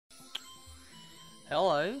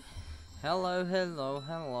Hello. Hello, hello,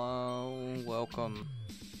 hello. Welcome.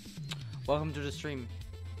 Welcome to the stream.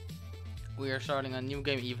 We are starting a new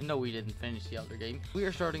game, even though we didn't finish the other game. We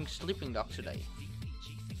are starting Sleeping Dogs today,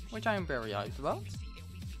 which I am very hyped about.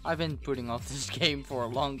 I've been putting off this game for a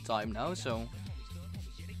long time now, so...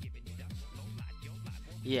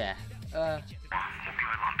 yeah.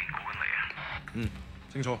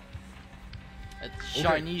 清楚。 It's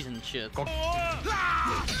Chinese and shit. Fucking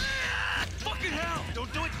hell!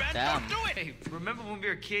 Don't do it, man! Damn. Don't do it! Hey, remember when we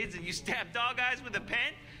were kids and you stabbed dog eyes with a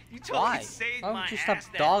pen? You totally Why? saved Why my don't you ass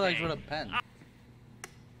stop that dog eyes day. with a pen?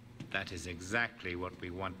 That is exactly what we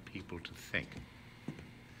want people to think.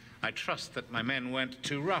 I trust that my men weren't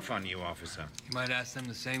too rough on you, officer. You might ask them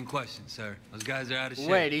the same question, sir. Those guys are out of shape.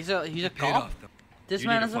 Wait, he's a Paid cop? off, though. This You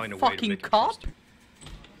man need is to a find a way to fucking make it cop? interesting.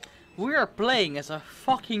 We are playing as a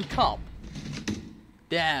fucking cop.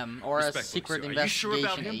 Damn, or a Respectfully, secret sir, are you sure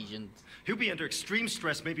about investigation him? agent. He'll be under extreme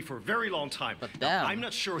stress maybe for a very long time. But Now, damn. I'm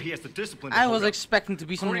not sure he has the discipline to I hold was up. expecting to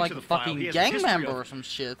be some According like to the a file, fucking he has a gang history member of- or some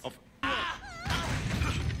shit. of-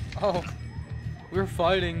 Oh, we're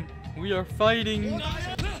fighting. We are fighting.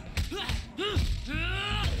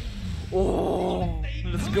 Oh,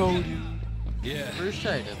 let's go, dude. Yeah.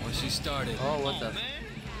 Appreciate it. Once she started. Oh, what's that?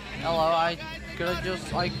 Hello, I could.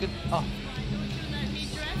 Oh,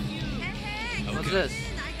 what's this?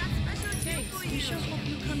 We sure hope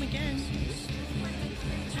you come again.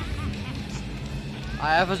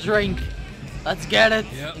 I have a drink. Let's get it.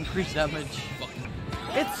 Yep. Increase damage.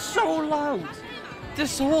 It's so loud.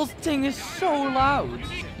 This whole thing is so loud.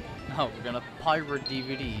 Oh, we're gonna pirate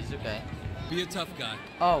DVDs. Okay. Be a tough guy.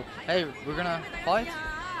 Oh, hey, we're gonna fight?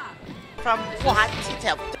 From what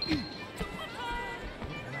to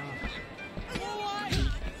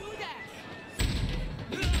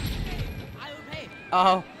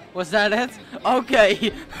Oh, was that it?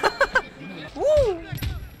 Okay. Woo!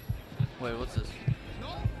 Wait, what's this?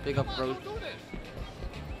 Pick up road.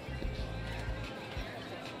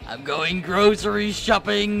 I'm going grocery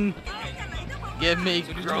shopping. Give me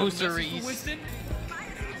groceries.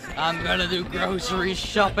 I'm gonna do grocery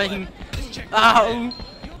shopping. Ow!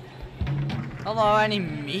 Hello, any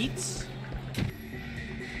meats?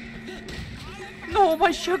 No,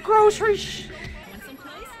 my grocery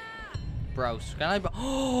Bros, can I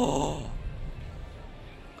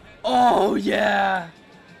Oh yeah!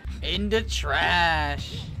 In the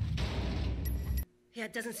trash. Yeah,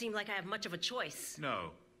 it doesn't seem like I have much of a choice.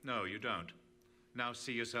 No, you don't. Now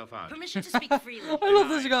see yourself out. Permission to speak freely. I love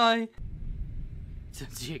this guy.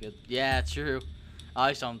 Yeah, true.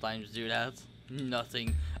 I sometimes do that.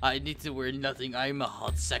 Nothing. I need to wear nothing. I'm a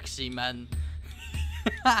hot, sexy man.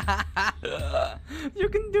 You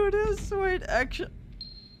can do this. Wait, action.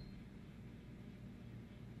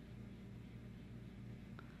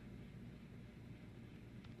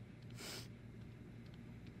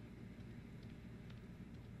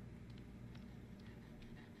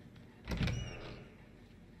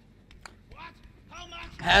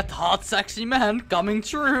 That hot sexy man coming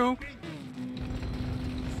true.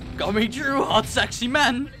 Coming true, hot sexy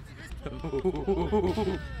man.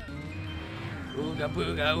 Ooga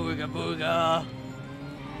booga, ooga booga.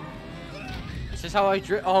 Is this how I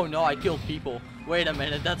drift? Oh no, I killed people. Wait a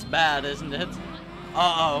minute, that's bad, isn't it?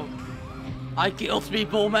 Uh-oh. I killed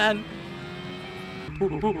people, man.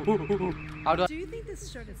 How do I... Do you think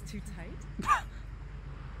this shirt is too tight?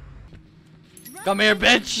 Come here,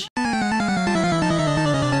 bitch!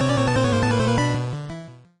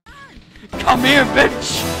 Come here,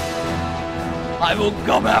 bitch! I will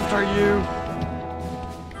come after you!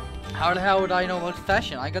 How the hell would I know about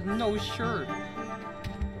fashion? I got no shirt.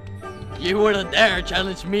 You wouldn't dare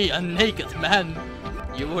challenge me, a naked man.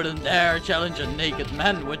 You wouldn't dare challenge a naked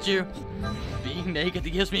man, would you? Being naked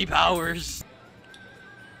gives me powers.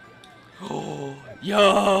 Oh,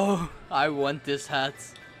 yo! I want this hat.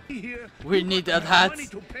 We need that hat. No, I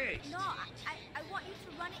want you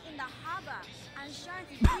to run it in the harbor. And Sharon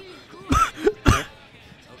is really good.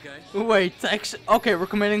 Okay. Wait, text. Okay, we're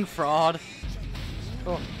committing fraud.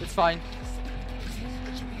 Oh, it's fine.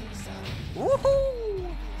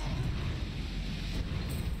 Woohoo!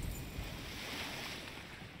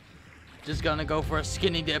 Just gonna go for a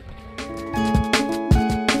skinny dip.